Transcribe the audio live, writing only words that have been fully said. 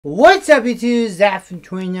What's up, YouTube? Zap from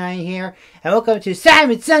 29 here, and welcome to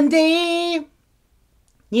Simon Sunday!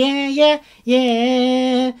 Yeah, yeah,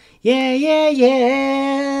 yeah, yeah, yeah,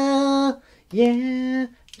 yeah, yeah,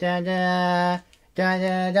 da da, da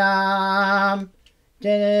da da, da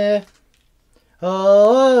da.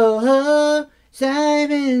 Oh,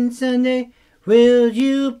 Simon Sunday, will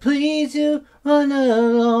you please do one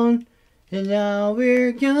alone? And now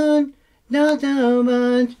we're gone, not so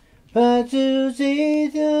much. But to see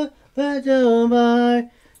the battle,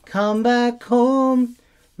 come back home,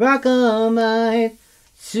 rock on my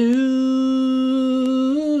Sue.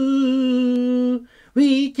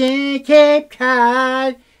 We did Cape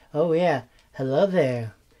Cod. Oh yeah, hello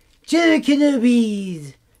there,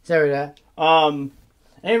 Chickenoobies. Sorry for that.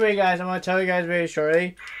 Anyway, guys, I want to tell you guys very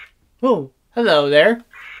shortly. Oh, hello there.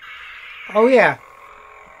 Oh yeah.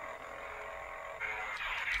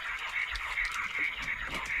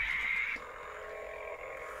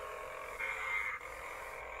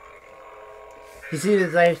 You see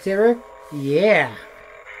this lifesaver? Yeah.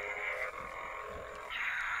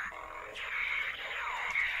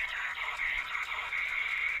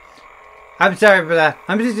 I'm sorry for that.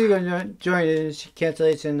 I'm just going to join this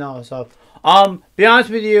cancellation and all stuff. Be honest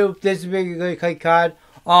with you, this is a really good Cape Cod.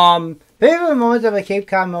 Favorite moments of the Cape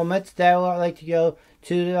Cod moments that I would like to go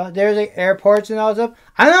to. There's like airports and all stuff.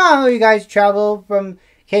 I don't know how you guys travel from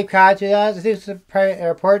Cape Cod to that. I think it's a private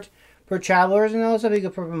airport for travelers and all stuff. You go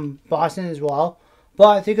from Boston as well.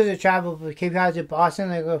 But I think it's a travel from Cape Cod to Boston,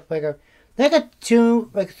 like a 3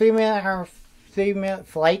 minute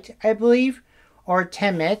flight, I believe, or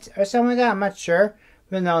 10 minutes or something like that. I'm not sure,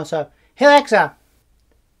 but no. So, hey Alexa,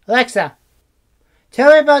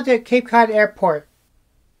 tell me about the Cape Cod Airport.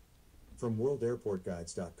 From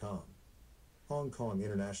WorldAirportGuides.com, Hong Kong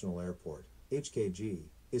International Airport (HKG)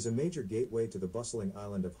 is a major gateway to the bustling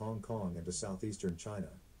island of Hong Kong and to southeastern China,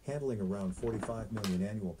 handling around 45 million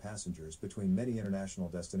annual passengers between many international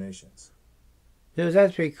destinations. So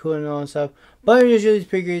that's pretty cool and all stuff. But usually it's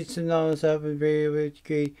pretty great and all stuff and very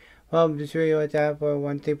great. Just really like that for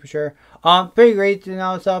one thing for sure. Pretty great and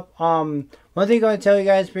all stuff. One thing I'm gonna tell you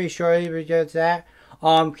guys pretty shortly because that.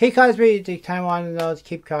 Cape Cod is pretty take Taiwan and all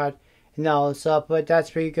Cape Cod and all stuff, but that's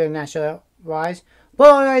pretty good national wise.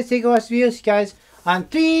 But guys, take a watch the videos, guys. On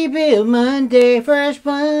 3 Bill Monday, first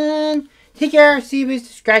one. Take care, see you,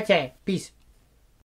 subscribe, peace.